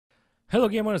Hello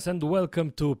gamers and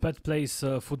welcome to Pet Plays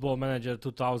Football Manager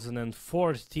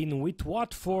 2014 with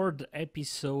Watford,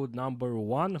 episode number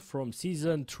 1 from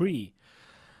season 3.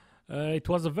 It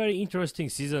was a very interesting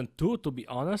season 2, to be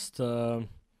honest.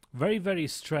 Very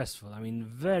stressful. I mean,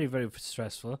 very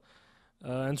stressful.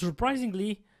 And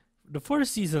surprisingly, the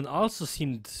first season also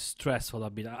seemed stressful a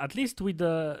bit, at least with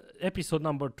the episode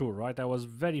number 2, right? I was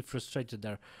very frustrated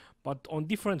there, but on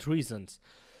different reasons.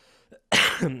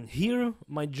 Here,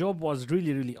 my job was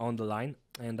really on the line,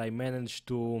 and I managed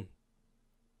to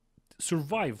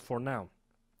survive for now.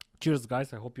 Cheers,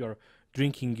 guys. I hope you're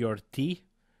drinking your tea.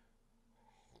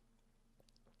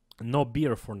 No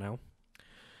beer for now.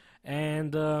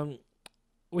 And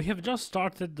we have just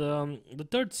started the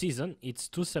third season. It's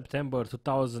 2 September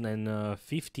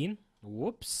 2015.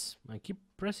 Whoops, I keep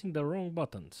pressing the wrong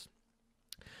buttons.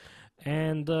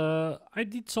 And I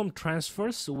did some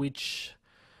transfers, which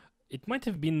it might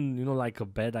have been, like a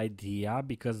bad idea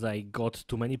because I got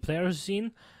too many players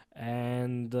in,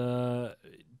 and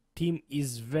team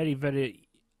is very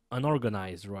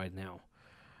unorganized right now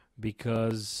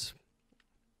because,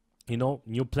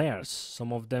 new players.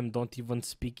 Some of them don't even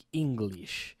speak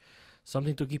English.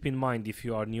 Something to keep in mind if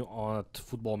you are new at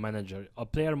Football Manager. A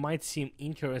player might seem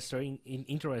interesting.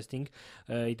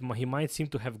 He might seem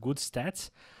to have good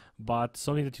stats. But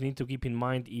something that you need to keep in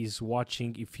mind is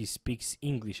watching if he speaks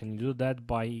English, and you do that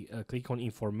by click on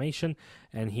information,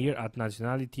 and here at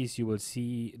nationalities you will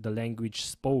see the language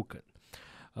spoken.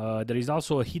 There is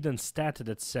also a hidden stat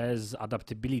that says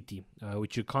adaptability,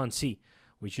 which you can't see,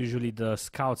 which usually the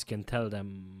scouts can tell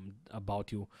them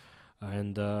about you,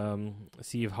 and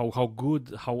see how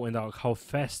good, how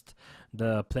fast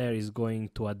the player is going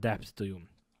to adapt to you.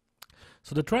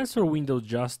 So the transfer window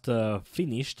just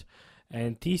finished.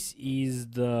 And this is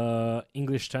the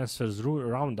English transfers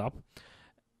roundup.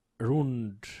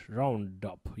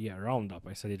 Roundup,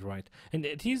 I said it right. And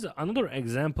it is another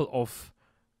example of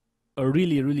a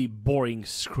really boring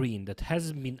screen that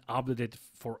hasn't been updated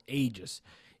for ages.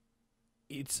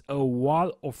 It's a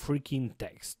wall of freaking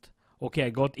text. Okay, I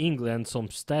got England, some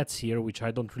stats here, which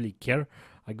I don't really care.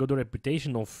 I got the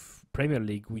reputation of Premier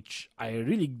League, which I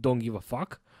really don't give a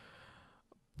fuck.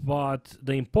 But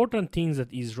the important thing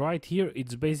that is right here,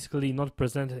 it's basically not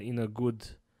presented in a good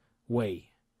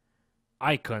way.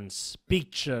 Icons,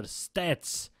 pictures,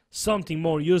 stats, something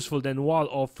more useful than wall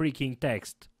of freaking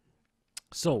text.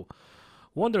 So,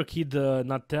 Wonder Kid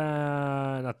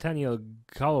Nathaniel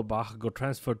Kalobach got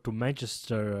transferred to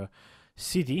Manchester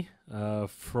City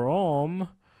from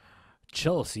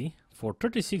Chelsea for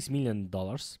 $36 million.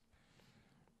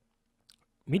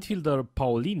 Midfielder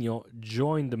Paulinho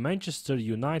joined Manchester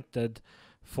United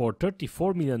for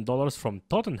 $34 million from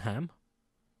Tottenham.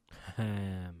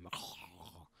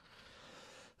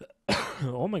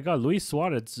 Oh my god, Luis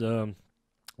Suarez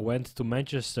went to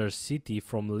Manchester City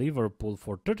from Liverpool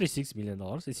for $36 million.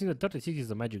 It seems that 36 is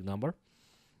the magic number.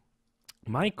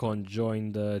 Maicon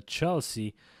joined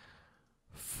Chelsea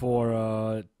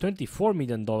for $24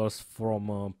 million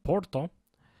from Porto.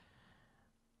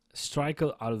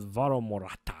 Striker Alvaro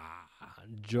Morata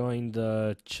joined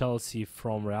Chelsea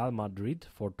from Real Madrid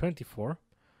for 24.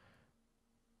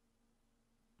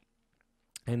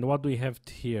 And what do we have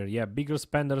here? Yeah, bigger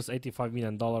spenders, $85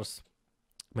 million.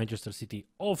 Manchester City,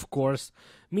 of course.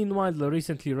 Meanwhile, the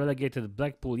recently relegated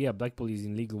Blackpool. Yeah, Blackpool is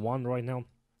in League 1 right now.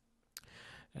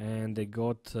 And they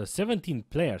got 17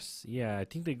 players. Yeah, I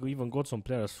think they even got some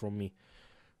players from me.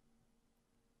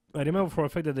 I remember for a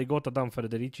fact that they got Adam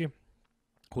Federici,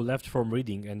 who left from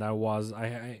Reading, and I was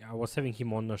having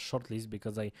him on a shortlist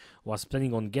because I was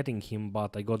planning on getting him,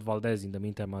 but I got Valdez in the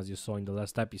meantime, as you saw in the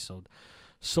last episode.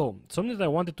 So, something that I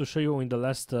wanted to show you in the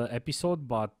last episode,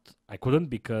 but I couldn't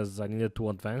because I needed to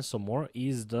advance some more,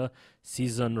 is the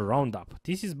season roundup.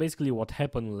 This is basically what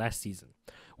happened last season.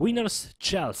 Winners,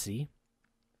 Chelsea.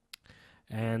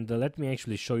 And let me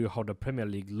actually show you how the Premier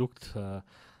League looked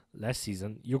last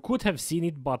season. You could have seen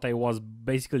it, but I was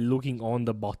basically looking on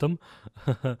the bottom.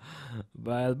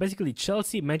 Well, basically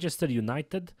Chelsea, Manchester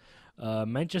United,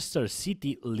 Manchester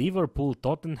City, Liverpool,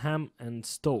 Tottenham, and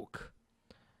Stoke.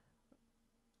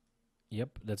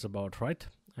 Yep, that's about right.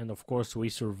 And of course we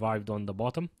survived on the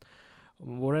bottom.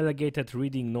 We're relegated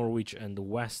Reading, Norwich, and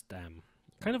West Ham.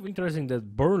 Kind of interesting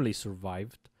that Burnley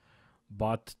survived,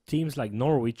 but teams like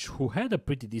Norwich, who had a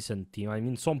pretty decent team, I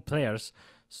mean some players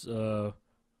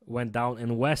went down,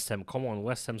 and West Ham, come on,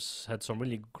 West Ham had some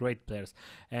really great players.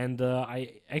 And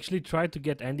I actually tried to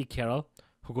get Andy Carroll,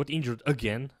 who got injured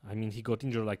again. I mean, he got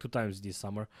injured like 2 times this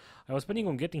summer. I was planning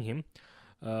on getting him.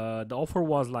 The offer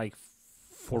was like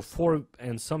for $4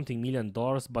 and something million,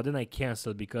 but then I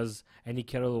canceled because Andy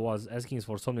Carroll was asking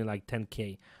for something like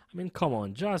 10K. I mean, come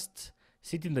on, just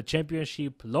sit in the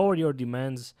championship, lower your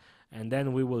demands, and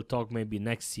then we will talk maybe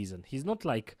next season. He's not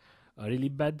like a really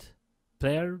bad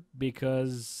player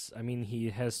because, I mean, he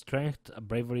has strength,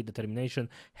 bravery, determination,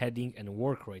 heading, and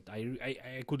work rate.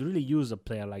 I could really use a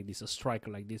player like this, a striker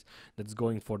like this, that's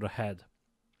going for the head.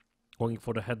 Going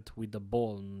for the head with the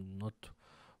ball, not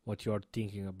what you are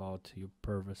thinking about, you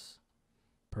pervert.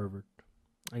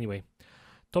 Anyway,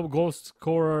 top goal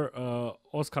scorer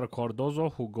Oscar Cardozo,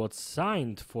 who got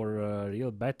signed for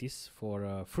Real Betis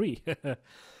for free.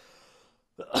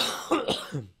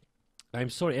 I'm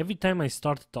sorry, every time I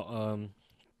start talking,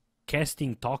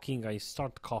 I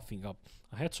start coughing up.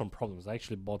 I had some problems. I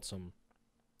actually bought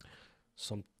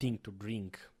something to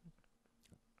drink,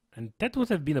 and that would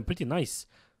have been a pretty nice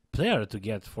player to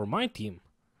get for my team.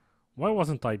 Why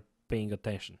wasn't I paying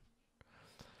attention?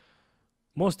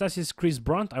 Most assists, Chris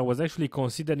Brunt. I was actually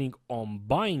considering on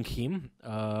buying him.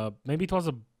 Maybe it was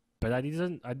a bad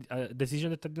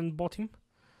decision that I didn't bought him.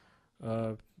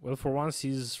 Well, for once,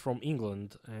 he's from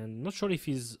England, and not sure if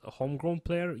he's a homegrown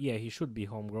player. Yeah, he should be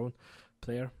homegrown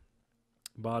player.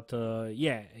 But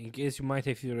yeah, in case you might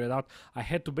have figured it out, I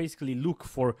had to basically look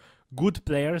for good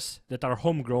players that are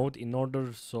homegrown in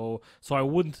order so I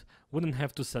wouldn't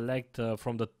have to select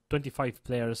from the 25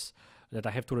 players that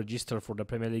I have to register for the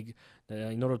Premier League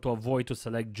in order to avoid to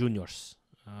select juniors.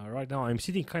 Right now, I'm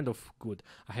sitting kind of good.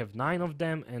 I have 9 of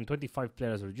them and 25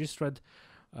 players registered.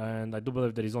 And I do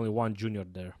believe there is only one junior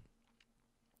there.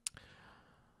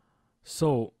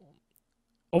 So,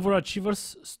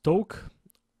 overachievers, Stoke.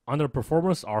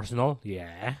 Underperformers, Arsenal.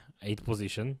 Yeah, 8th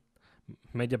position.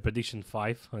 Media prediction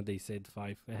 5. They said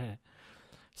 5.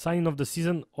 Signing of the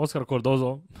season, Oscar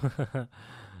Cardozo.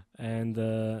 And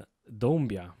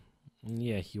Doumbia.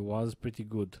 Yeah, he was pretty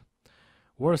good.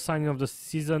 Worst signing of the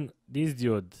season, this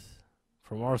dude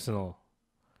from Arsenal.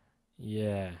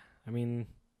 Yeah, I mean,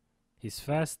 he's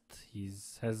fast,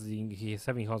 he's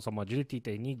having some agility,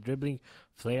 technique, dribbling,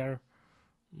 flair,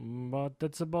 but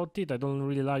that's about it. I don't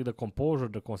really like the composure,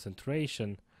 the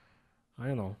concentration. I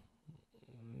don't know.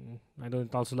 I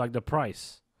don't also like the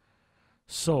price.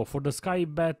 So for the Sky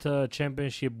Bet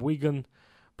Championship, Wigan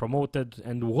promoted,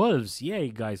 and Wolves, yay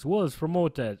guys, Wolves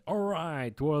promoted.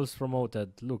 Alright, Wolves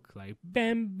promoted. Look, like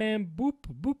bam, bam, boop,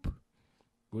 boop.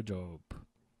 Good job.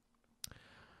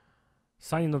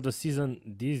 Signing of the season,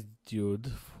 this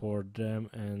dude for them,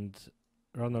 and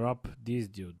runner-up, this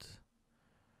dude.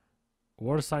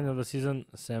 Worst signing of the season,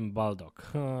 Sam Baldock.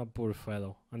 Poor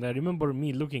fellow. And I remember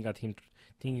me looking at him,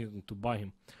 thinking to buy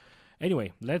him.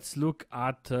 Anyway, let's look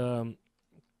at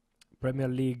Premier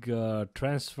League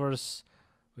transfers.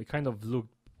 We kind of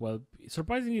looked, well,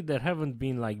 surprisingly there haven't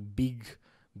been like big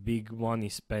money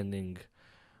spending.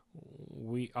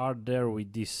 We are there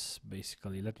with this,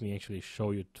 basically. Let me actually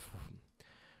show you.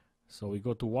 So we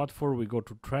go to Watford, we go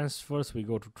to transfers, we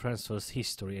go to transfers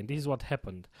history, and this is what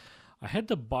happened. I had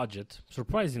the budget.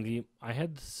 Surprisingly, I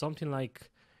had something like,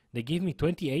 they gave me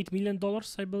 $28 million,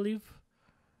 I believe.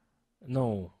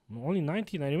 No, only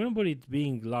 19. I remember it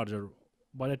being larger,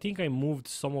 but I think I moved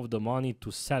some of the money to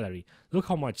salary. Look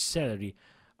how much salary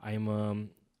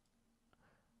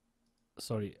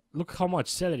look how much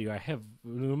salary I have.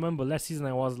 Remember last season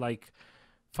I was like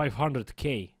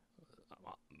 500k.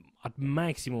 At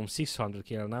maximum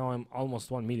 600k, and now I'm almost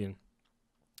 1 million.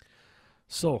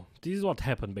 So, this is what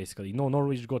happened basically. No,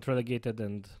 Norwich got relegated,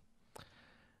 and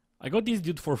I got this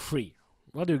dude for free.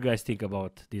 What do you guys think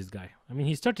about this guy? I mean,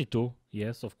 he's 32,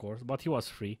 yes, of course, but he was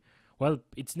free. Well,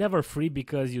 it's never free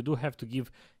because you do have to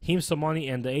give him some money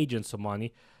and the agent some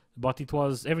money, but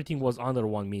everything was under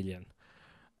 1 million.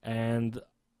 And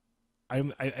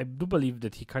I do believe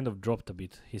that he kind of dropped a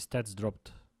bit. His stats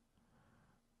dropped.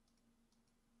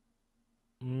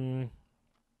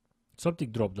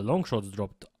 Something dropped. The long shots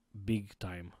dropped big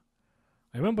time.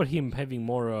 I remember him having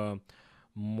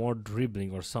more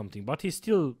dribbling or something, but he's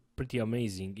still pretty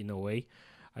amazing in a way.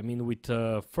 I mean, with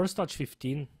first touch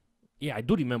 15, yeah, I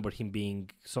do remember him being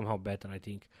somehow better, I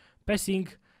think. Passing,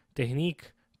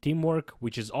 technique, teamwork,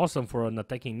 which is awesome for an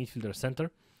attacking midfielder center.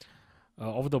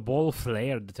 Of the ball,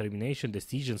 flair, determination,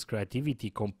 decisions, creativity,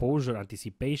 composure,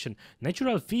 anticipation,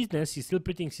 natural fitness. He's still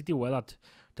pretty City well at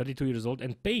 32 years old,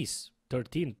 and pace,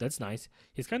 13. That's nice.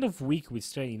 He's kind of weak with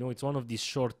strength. You know, it's one of these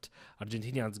short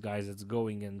Argentinians guys that's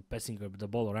going and passing the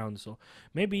ball around. So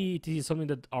maybe it is something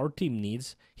that our team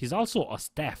needs. He's also a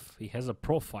staff. He has a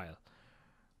profile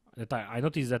that I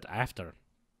noticed that after,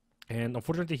 and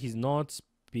unfortunately, he's not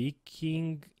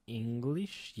speaking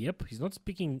English. Yep, he's not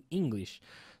speaking English.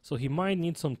 So he might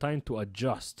need some time to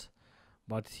adjust.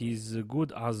 but he's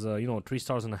good as 3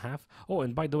 stars and a half. Oh,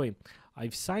 and by the way,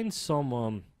 I've signed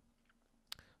some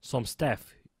staff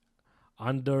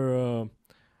under.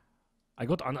 I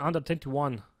got an under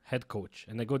 21 head coach,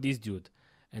 and I got this dude,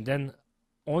 and then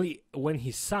only when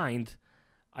he signed,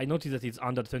 I noticed that it's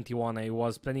under 21. I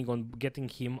was planning on getting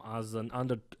him as an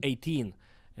under 18,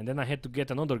 and then I had to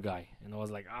get another guy, and I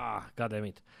was like, god damn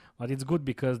it. But it's good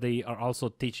because they are also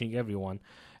teaching everyone.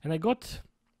 And I got,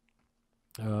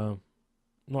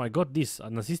 I got this,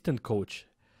 an assistant coach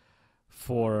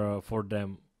for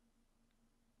them.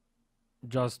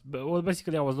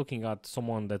 Basically I was looking at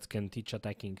someone that can teach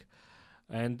attacking.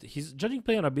 And his judging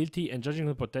player ability and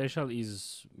judging potential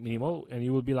is minimal, and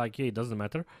you will be like, yeah, it doesn't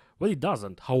matter. Well, it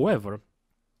doesn't. However,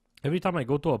 every time I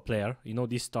go to a player,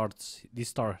 this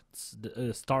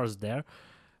stars there,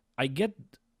 I get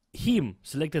him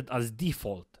selected as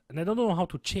default, and I don't know how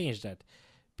to change that,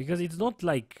 because it's not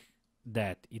like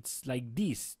that. It's like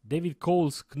this. David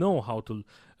Coles know how to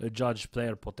judge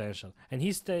player potential, and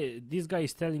this guy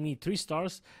is telling me 3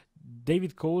 stars.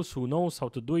 David Coles, who knows how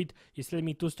to do it, is telling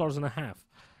me 2 stars and a half.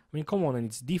 I mean, come on, and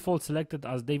it's default selected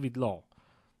as David Law,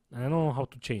 and I don't know how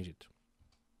to change it,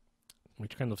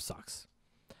 which kind of sucks.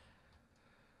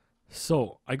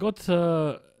 So I got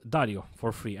Dario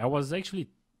for free. I was actually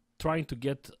trying to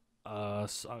get a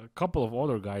couple of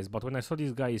other guys, but when I saw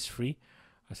this guy is free,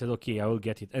 I said, okay, I will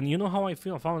get it. And you know how I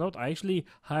found out? I actually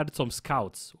hired some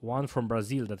scouts, one from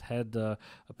Brazil that had a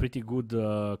pretty good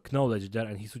knowledge there,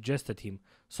 and he suggested him,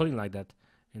 something like that.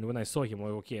 And when I saw him, I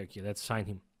was okay, let's sign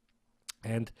him.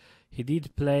 And he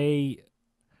did play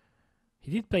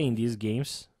in these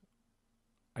games.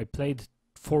 I played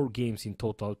 4 games in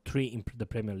total, 3 in the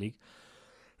Premier League.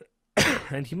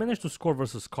 And he managed to score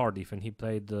versus Cardiff, and he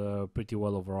played pretty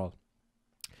well overall.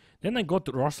 Then I got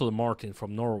Russell Martin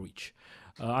from Norwich.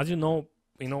 As you know,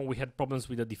 we had problems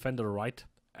with the defender, right?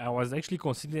 I was actually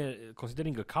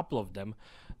considering a couple of them.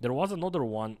 There was another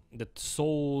one that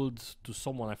sold to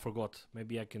someone, I forgot.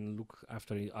 Maybe I can look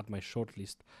after it at my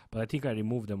shortlist, but I think I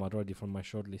removed them already from my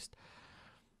shortlist.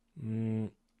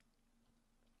 Not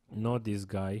this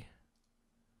guy.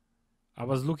 I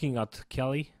was looking at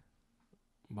Kelly,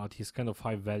 but he's kind of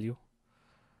high value.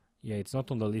 Yeah, it's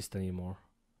not on the list anymore.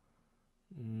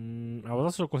 I was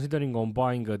also considering on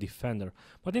buying a defender,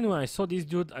 but anyway, I saw this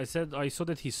dude. I saw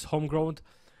that he's homegrown,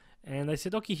 and I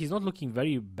said, okay, he's not looking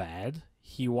very bad.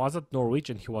 He was at Norwich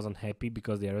and he wasn't happy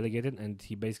because they are relegated, and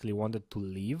he basically wanted to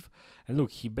leave. And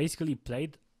look, he basically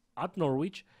played at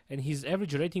Norwich, and his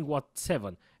average rating was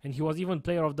 7, and he was even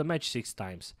player of the match 6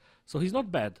 times. So he's not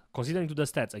bad considering to the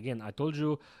stats. Again, I told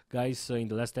you guys in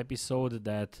the last episode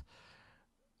that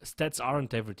stats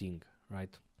aren't everything,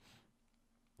 right?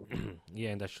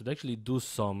 Yeah, and I should actually do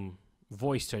some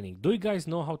voice training. Do you guys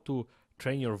know how to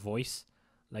train your voice?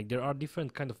 Like, there are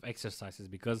different kind of exercises,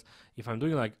 because if I'm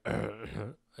doing like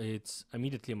it's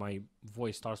immediately my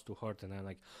voice starts to hurt, and I'm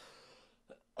like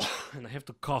and I have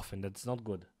to cough, and that's not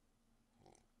good.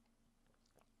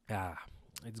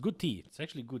 It's good tea. It's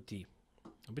actually good tea.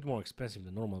 A bit more expensive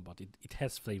than normal, but it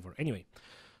has flavor. Anyway,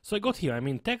 so I got here. I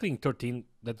mean, tackling 13,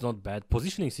 that's not bad.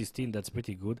 Positioning 16, that's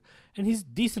pretty good. And he's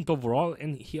decent overall,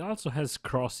 and he also has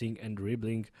crossing and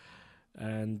dribbling.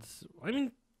 And, I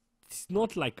mean, it's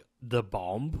not like the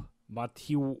bomb, but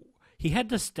he had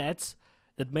the stats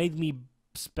that made me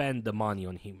spend the money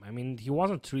on him. I mean, he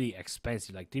wasn't really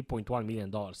expensive, like $3.1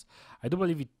 million. I do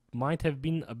believe it might have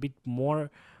been a bit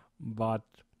more, but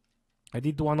I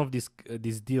did one of these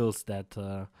deals that,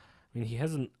 I mean, he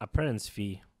has an appearance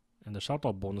fee, and the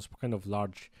shout-out bonus were kind of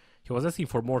large. He was asking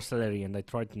for more salary, and I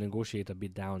tried to negotiate a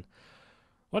bit down.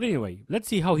 But anyway, let's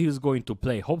see how he's going to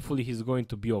play. Hopefully he's going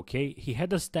to be okay. He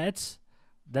had the stats.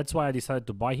 That's why I decided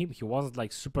to buy him. He wasn't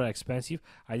like super expensive.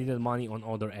 I needed money on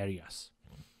other areas.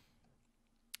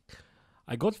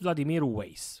 I got Vladimir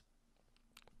Weiss.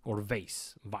 Or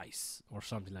Weiss, or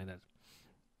something like that.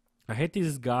 I had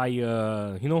this guy,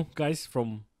 guys,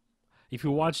 from... If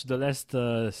you watch the last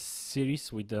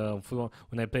series with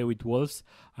when I play with Wolves,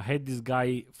 I had this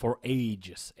guy for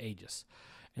ages.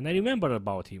 And I remember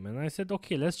about him, and I said,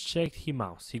 okay, let's check him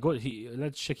out.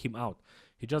 Let's check him out.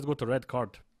 He just got a red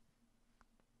card,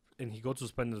 and he got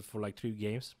suspended for like 3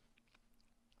 games.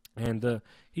 And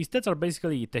his stats are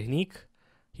basically technique.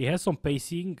 He has some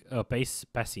passing.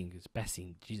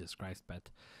 Jesus Christ, Pat.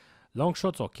 Long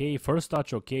shots, okay. First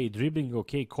touch, okay. Dribbling,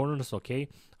 okay. Corners, okay.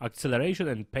 Acceleration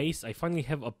and pace. I finally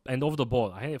have and off the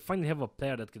ball. I finally have a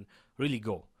player that can really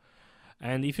go.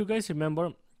 And if you guys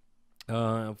remember,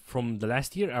 from the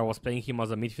last year, I was playing him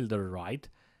as a midfielder right.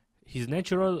 He's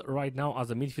natural right now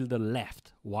as a midfielder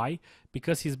left. Why?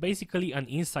 Because he's basically an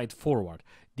inside forward.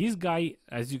 This guy,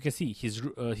 as you can see,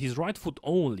 he's right foot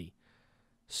only.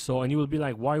 So, and you will be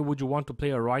like, why would you want to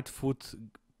play a right foot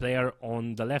player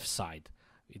on the left side?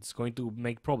 It's going to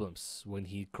make problems when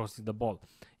he crosses the ball.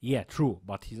 Yeah, true,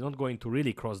 but he's not going to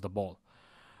really cross the ball.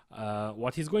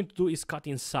 What he's going to do is cut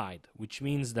inside, which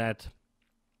means that,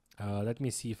 let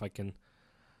me see if I can,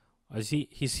 I see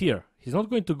he's here. He's not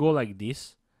going to go like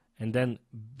this and then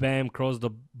bam, cross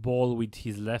the ball with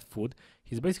his left foot.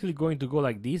 He's basically going to go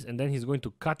like this, and then he's going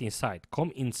to cut inside,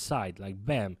 come inside, like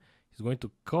bam. He's going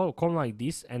to come like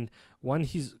this, and when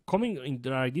he's coming in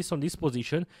like this on this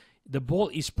position, the ball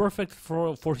is perfect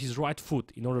for his right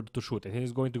foot in order to shoot, and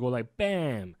he's going to go like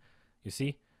bam. You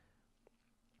see?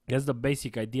 That's the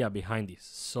basic idea behind this.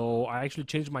 So I actually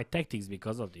changed my tactics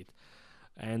because of it.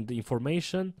 And the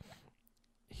information,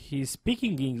 he's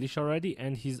speaking English already,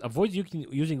 and he's avoids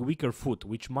using weaker foot,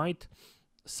 which might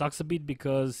sucks a bit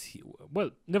because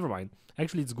well, never mind.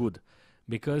 Actually, it's good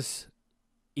because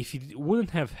if he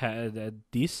wouldn't have had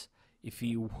this, if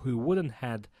he wouldn't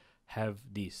have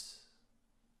this,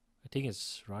 I think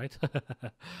it's right.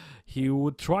 He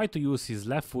would try to use his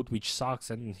left foot, which sucks,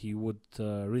 and he would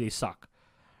really suck,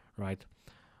 right?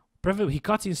 He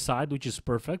cuts inside, which is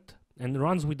perfect, and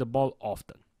runs with the ball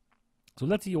often. So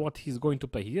let's see what he's going to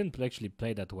play. He didn't actually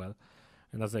play that well,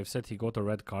 and as I've said, he got a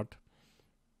red card.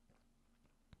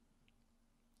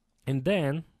 And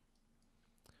then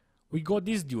we got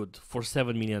this dude for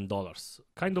 $7 million.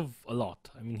 Kind of a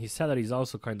lot. I mean, his salary is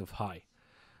also kind of high.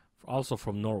 Also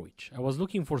from Norwich. I was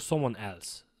looking for someone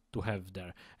else to have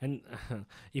there. And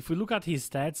if we look at his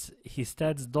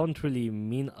stats don't really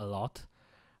mean a lot.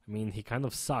 I mean, he kind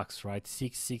of sucks, right?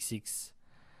 6'6".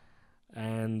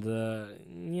 And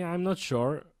yeah, I'm not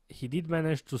sure. He did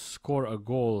manage to score a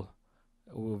goal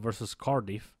versus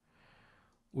Cardiff.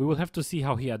 We will have to see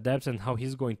how he adapts and how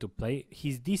he's going to play.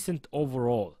 He's decent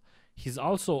overall. He's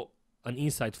also an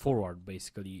inside forward,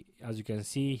 basically. As you can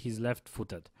see, he's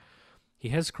left-footed. He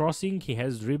has crossing, he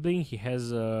has dribbling, he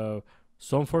has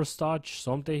some first touch,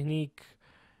 some technique,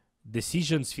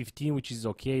 decisions 15, which is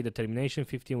okay, determination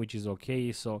 15, which is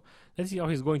okay. So let's see how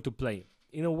he's going to play.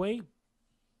 In a way,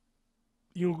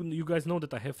 you guys know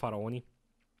that I have Faraoni.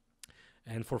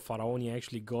 And for Faraoni, I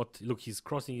actually got, look, his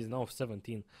crossing is now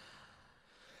 17.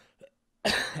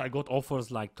 I got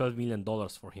offers like $12 million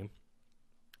for him.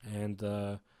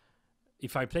 And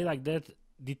if I play like that,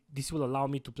 this will allow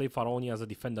me to play Faraoni as a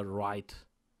defender right,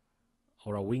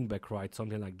 or a wingback right,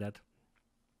 something like that,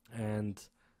 and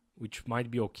which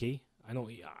might be okay. I know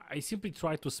I simply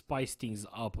try to spice things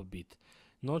up a bit.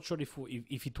 Not sure if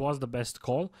it was the best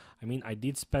call. I mean, I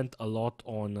did spend a lot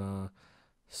on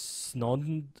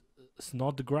Snodgrass,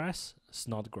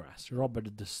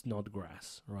 Robert the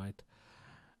Snodgrass, right?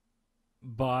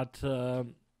 But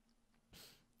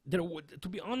to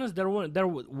be honest, there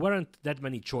weren't that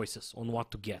many choices on what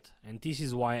to get, and this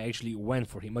is why I actually went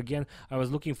for him. Again, I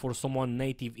was looking for someone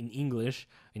native in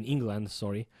England,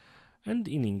 sorry, and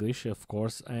in English, of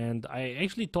course. And I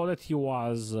actually thought that he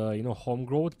was,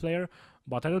 home-growth player,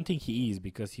 but I don't think he is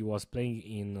because he was playing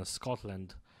in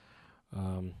Scotland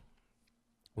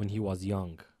when he was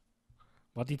young.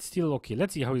 But it's still okay.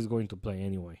 Let's see how he's going to play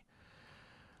anyway.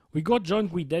 We got John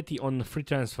Guidetti on free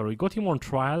transfer. We got him on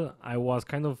trial. I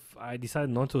decided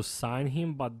not to sign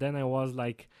him, but then I was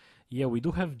like, yeah, we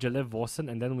do have Jalev Vossen,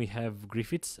 and then we have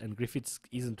Griffiths, and Griffiths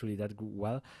isn't really that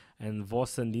well, and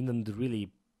Vossen didn't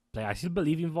really play. I still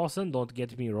believe in Vossen, don't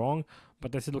get me wrong,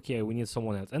 but I said, okay, we need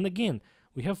someone else. And again,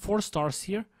 we have 4 stars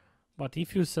here, but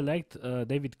if you select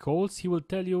David Coles, he will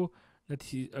tell you that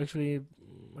he actually,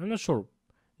 I'm not sure,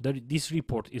 this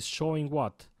report is showing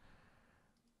what?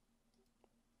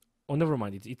 Oh, never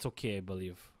mind. It's okay, I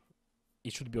believe.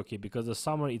 It should be okay because the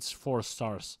summer it's 4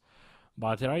 stars,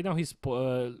 but right now he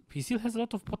still has a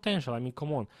lot of potential. I mean,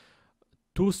 come on,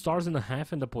 2.5 stars and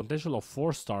the potential of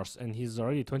 4 stars, and he's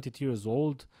already 22 years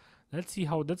old. Let's see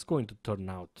how that's going to turn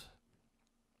out.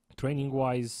 Training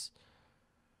wise,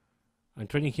 I'm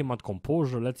training him at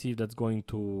composure. Let's see if that's going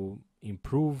to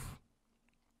improve.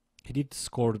 He did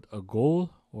score a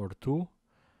goal or 2.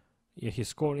 Yeah, he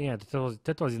scored. Yeah,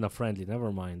 that was in a friendly.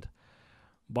 Never mind.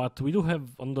 But we do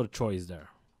have another choice there.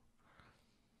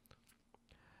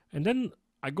 And then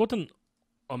I got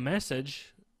a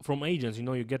message from agents. You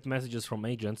know, you get messages from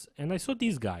agents. And I saw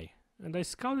this guy. And I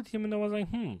scouted him and I was like,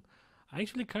 I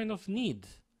actually kind of need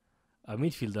a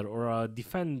midfielder or a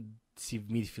defensive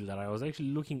midfielder. I was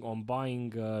actually looking on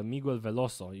buying Miguel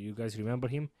Veloso. You guys remember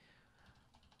him?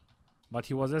 But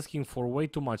he was asking for way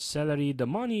too much salary.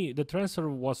 The transfer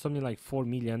was something like 4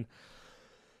 million.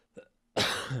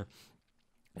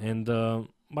 And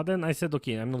but then I said,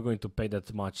 okay, I'm not going to pay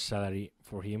that much salary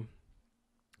for him.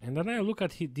 And then I look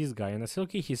at this guy and I said,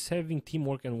 okay, he's having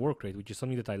teamwork and work rate, which is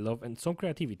something that I love, and some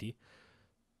creativity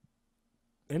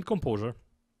and composure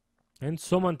and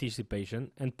some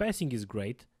anticipation, and passing is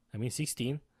great. I mean,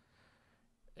 16.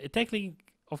 Technically,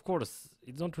 of course,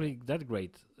 it's not really that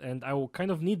great, and I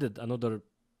kind of needed another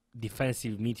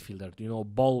defensive midfielder, you know,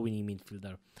 ball-winning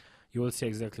midfielder. You will see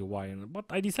exactly why. But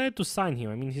I decided to sign him.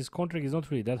 I mean, his contract is not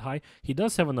really that high. He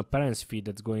does have an appearance fee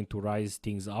that's going to rise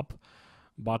things up,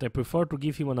 but I prefer to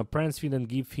give him an appearance fee than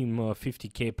give him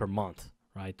 50k per month,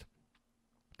 right?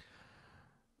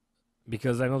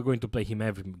 Because I'm not going to play him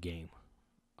every game.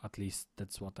 At least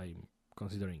that's what I'm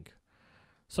considering.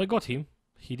 So I got him.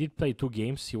 He did play 2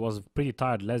 games. He was pretty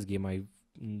tired last game. I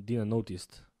didn't notice.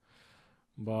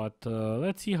 But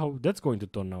let's see how that's going to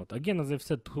turn out. Again, as I've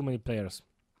said, too many players.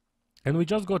 And we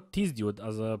just got this dude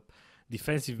as a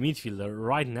defensive midfielder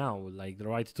right now, like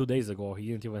right 2 days ago. He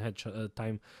didn't even have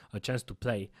a chance to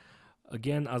play.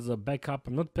 Again, as a backup,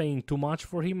 I'm not paying too much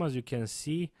for him, as you can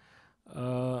see.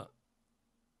 I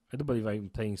do believe I'm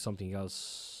paying something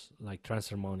else, like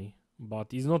transfer money,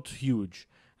 but it's not huge.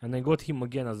 And I got him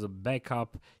again as a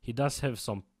backup. He does have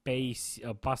some pace,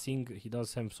 passing. He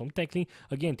does have some tackling.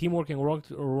 Again, teamwork and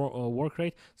work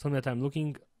rate, something that I'm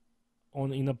looking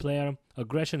on in a player.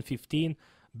 Aggression 15,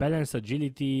 balance,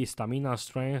 agility, stamina,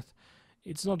 strength.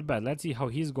 It's not bad. Let's see how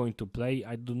he's going to play.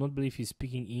 I do not believe he's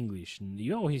speaking English.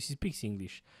 Yo, he speaks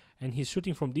English. And he's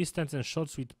shooting from distance and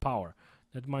shots with power.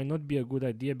 That might not be a good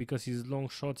idea because his long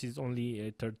shots is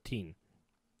only 13.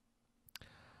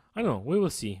 I don't know. We will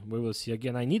see. We will see.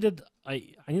 Again, I needed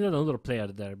another player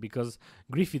there because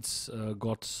Griffiths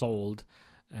got sold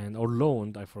or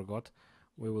loaned. I forgot.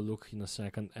 We will look in a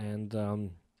second.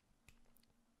 And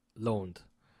loaned.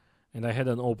 And I had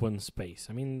an open space.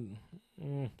 I mean,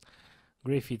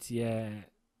 Griffiths, yeah.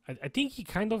 I think his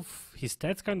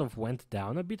stats kind of went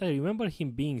down a bit. I remember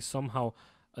him being somehow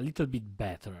a little bit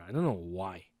better. I don't know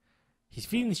why. His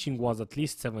finishing was at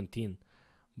least 17.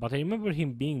 But I remember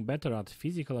him being better at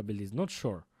physical abilities. Not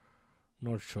sure.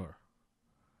 Not sure.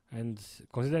 And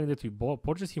considering that we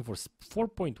purchased him for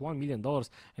 $4.1 million,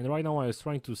 and right now I was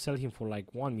trying to sell him for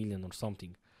like 1 million or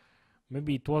something.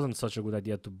 Maybe it wasn't such a good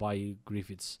idea to buy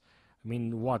Griffiths. I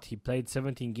mean, what? He played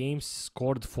 17 games,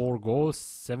 scored 4 goals,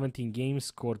 17 games,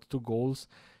 scored 2 goals.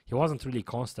 He wasn't really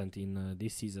constant in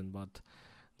this season, but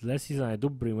last season I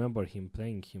do remember him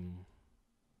playing him.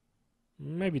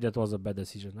 Maybe that was a bad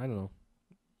decision. I don't know.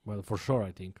 Well, for sure,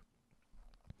 I think.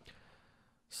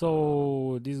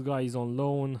 So this guy is on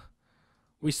loan.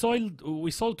 We sold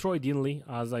Troy Deeney.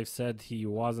 As I've said, he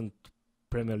wasn't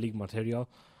Premier League material,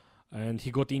 and he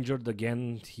got injured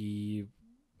again.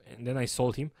 And then I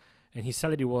sold him, and his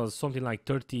salary was something like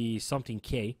 30-something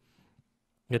K.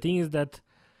 The thing is that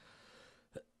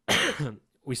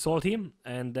we sold him,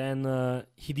 and then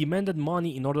he demanded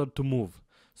money in order to move.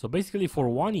 So basically, for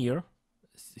 1 year,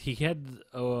 he had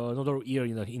another year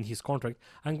in his contract.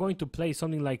 I'm going to play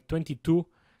something like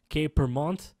 22k per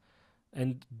month,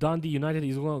 and Dundee United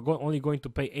is only going to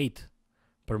pay 8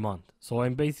 per month. So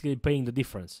I'm basically paying the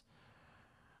difference.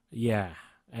 Yeah,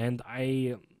 and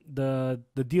the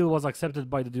deal was accepted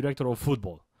by the director of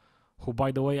football, who,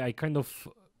 by the way, I kind of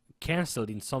cancelled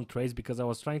in some trades because I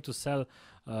was trying to sell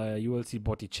ULC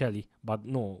Botticelli, but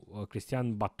no,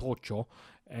 Cristian Batoccio,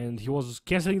 and he was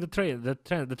cancelling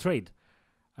the trade.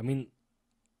 I mean,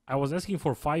 I was asking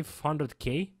for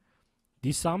 500k,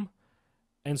 this sum,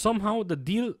 and somehow the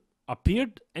deal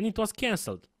appeared and it was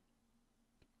cancelled.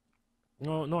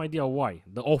 No idea why.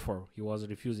 The offer, he was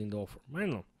refusing the offer. I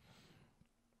don't know.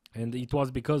 And it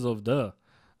was because of the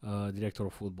director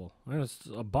of football. It's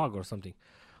a bug or something.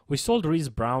 We sold Reece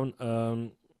Brown.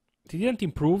 He didn't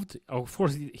improve. Of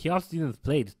course, he also didn't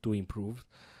play to improve.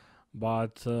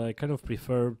 But I kind of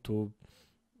prefer to,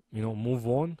 move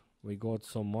on. We got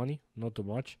some money, not too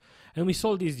much. And we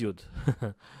sold this dude.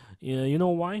 You know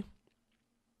why?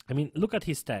 I mean, look at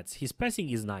his stats. His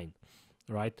passing is 9,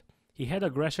 right? He had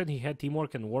aggression, he had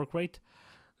teamwork and work rate,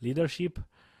 leadership.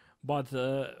 But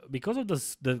because of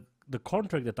the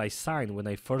contract that I signed when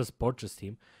I first purchased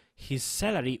him, his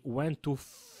salary went to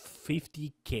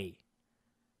 50k.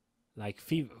 Like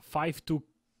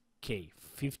 52k,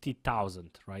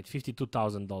 50,000, right?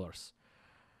 $52,000.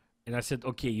 And I said,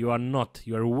 okay, you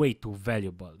are way too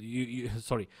valuable. You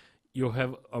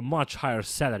have a much higher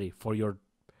salary for your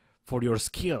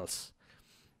skills.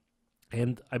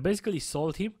 And I basically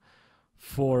sold him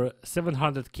for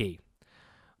 700k.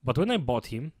 But when I bought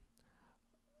him,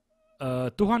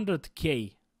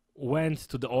 200k went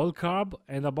to the oil carb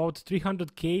and about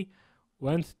 300k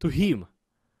went to him.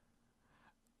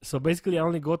 So basically I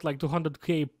only got like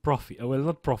 200k profit. Well,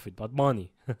 not profit, but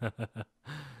money.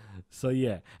 So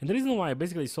yeah, and the reason why I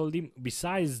basically sold him,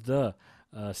 besides the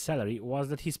salary, was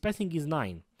that his passing is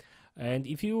 9. And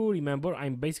if you remember,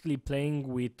 I'm basically playing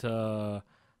with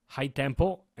high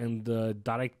tempo and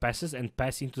direct passes and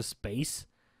pass into space.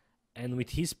 And with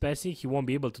his passing, he won't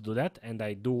be able to do that. And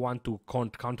I do want to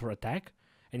counter attack.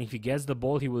 And if he gets the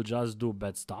ball, he will just do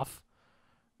bad stuff.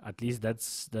 At least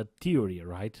that's the theory,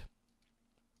 right?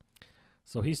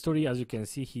 So his story, as you can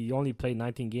see, he only played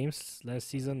 19 games last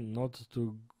season. Not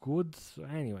too good.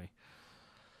 Anyway.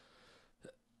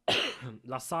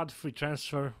 Lassard free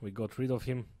transfer. We got rid of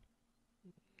him.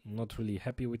 Not really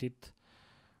happy with it.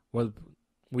 Well,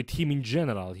 with him in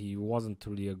general, he wasn't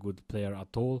really a good player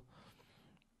at all.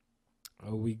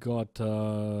 We got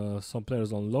some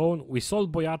players on loan. We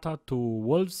sold Boyata to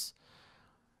Wolves.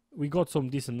 We got some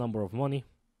decent number of money.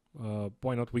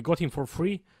 Why not? We got him for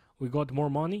free. We got more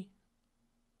money,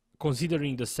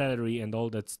 considering the salary and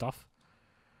all that stuff.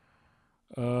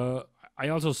 I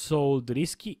also sold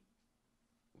Risky.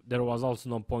 There was also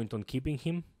no point on keeping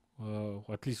him.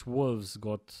 At least Wolves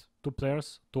got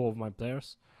two of my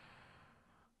players.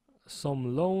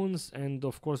 Some loans, and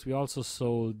of course we also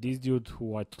sold this dude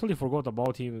who I totally forgot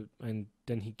about him, and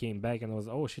then he came back and I was,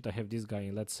 oh shit, I have this guy,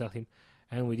 and let's sell him.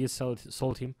 And we did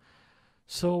sold him.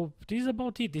 So this is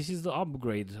about it. This is the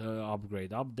update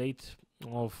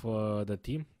of the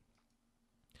team.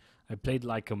 I played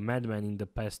like a madman in the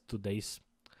past 2 days.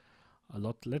 A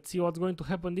lot. Let's see what's going to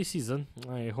happen this season.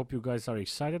 I hope you guys are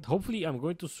excited. Hopefully I'm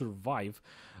going to survive.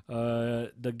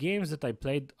 The games that I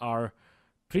played are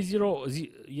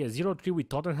 0-3 with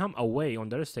Tottenham away on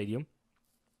their stadium.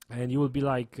 And you will be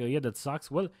like, yeah, that sucks.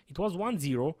 Well, it was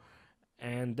 1-0.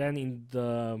 And then in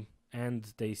the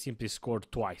end, they simply scored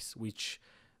twice, which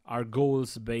are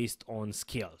goals based on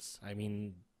skills. I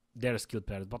mean, they're skill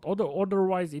players. But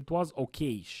otherwise, it was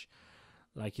okayish.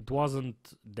 Like, it wasn't,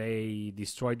 they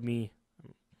destroyed me.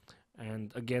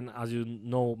 And again, as you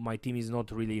know, my team is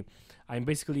not really, I'm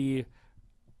basically,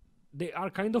 they are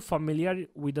kind of familiar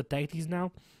with the tactics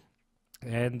now.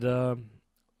 And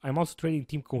I'm also training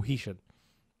team cohesion.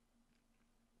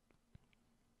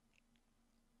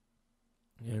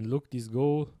 And look, this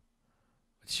goal.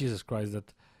 Jesus Christ,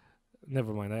 that,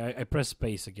 never mind, I pressed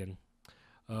space again.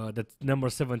 That number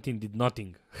 17 did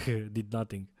nothing. Did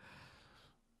nothing.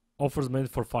 Offers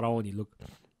meant for Faraoni. Look,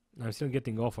 I'm still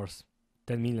getting offers.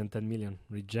 10 million.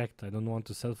 Reject. I don't want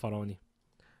to sell Faraoni.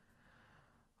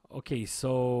 Okay,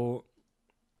 so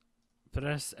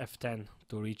press F10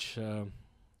 to reach.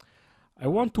 I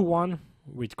 1-1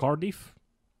 with Cardiff.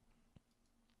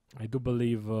 I do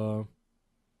believe.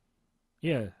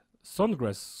 Yeah,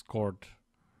 Sandgrass scored.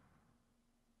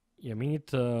 Yeah,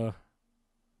 minute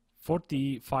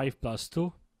 45 plus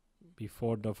 2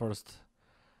 before the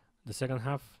second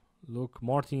half. Look,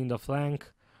 Martin in the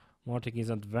flank. Martin is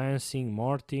advancing.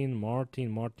 Martin,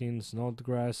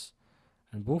 Snodgrass,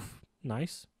 and Boof.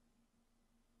 Nice.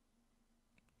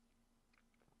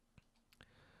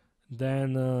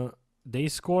 Then they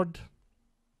scored.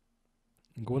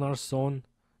 Gunnarsson,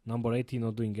 number 18,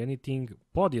 not doing anything.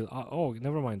 Podil, oh,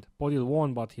 never mind. Podil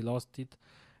won, but he lost it.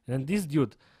 And this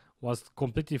dude was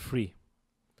completely free.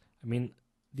 I mean,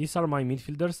 these are my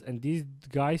midfielders, and these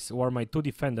guys were my two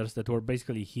defenders that were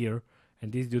basically here,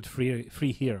 and this dude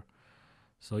free here.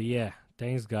 So yeah,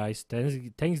 thanks guys,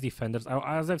 thanks defenders.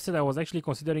 As I've said, I was actually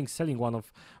considering selling one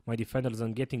of my defenders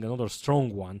and getting another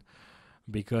strong one,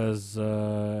 because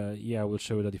yeah, I will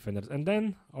show you the defenders. And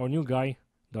then our new guy,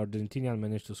 the Argentinian,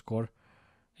 managed to score.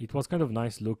 It was kind of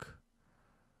nice. Look,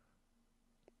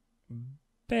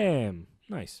 bam,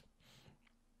 nice.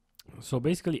 So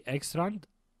basically X-Rand,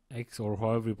 X or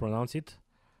however you pronounce it,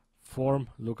 form,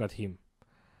 look at him.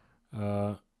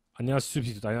 Another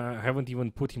substitute, I haven't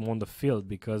even put him on the field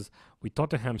because we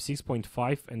Tottenham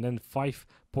 6.5 and then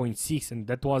 5.6, and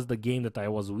that was the game that I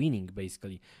was winning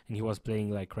basically, and he was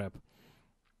playing like crap.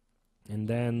 And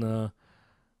then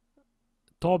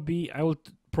Toby, I will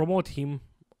promote him.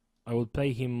 I will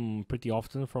play him pretty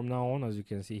often from now on. As you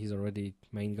can see, he's already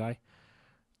main guy.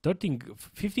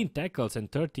 15 tackles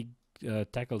and 30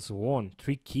 tackles won.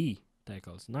 3 key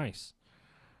tackles. Nice.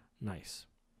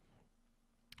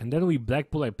 And then with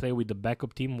Blackpool, I play with the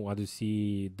backup team. What do you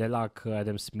see? Delac,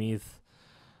 Adam Smith,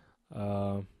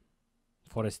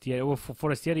 Forestieri. Well,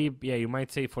 Forestieri, yeah, you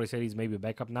might say Forestieri is maybe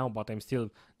backup now, but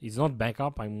he's not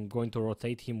backup. I'm going to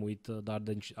rotate him with the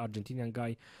Argentinian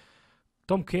guy.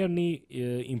 Tom Kearney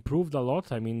improved a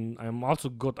lot. I mean, I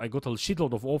got a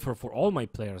shitload of offer for all my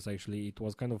players. Actually, it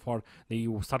was kind of hard. They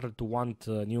started to want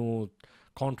new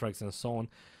contracts and so on.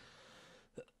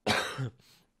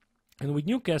 And with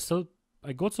Newcastle,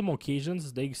 I got some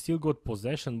occasions. They still got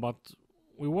possession, but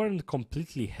we weren't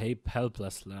completely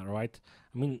helpless, right?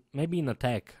 I mean, maybe in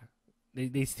attack,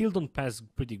 they still don't pass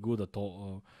pretty good at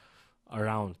all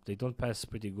around. They don't pass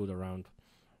pretty good around.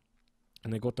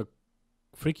 And I got a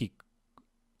free kick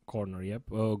corner, yep,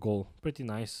 goal. Pretty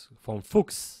nice from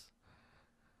Fuchs.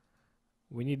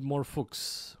 We need more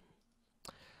Fuchs.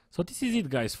 So this is it,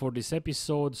 guys, for this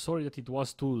episode. Sorry that it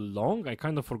was too long. I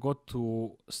kind of forgot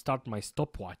to start my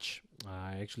stopwatch.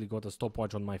 I actually got a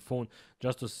stopwatch on my phone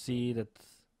just to see that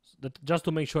just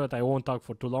to make sure that I won't talk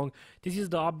for too long. This is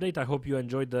the update. I hope you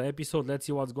enjoyed the episode. Let's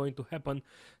see what's going to happen.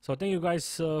 So thank you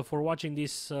guys for watching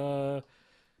this.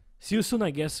 See you soon,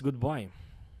 I guess. Goodbye.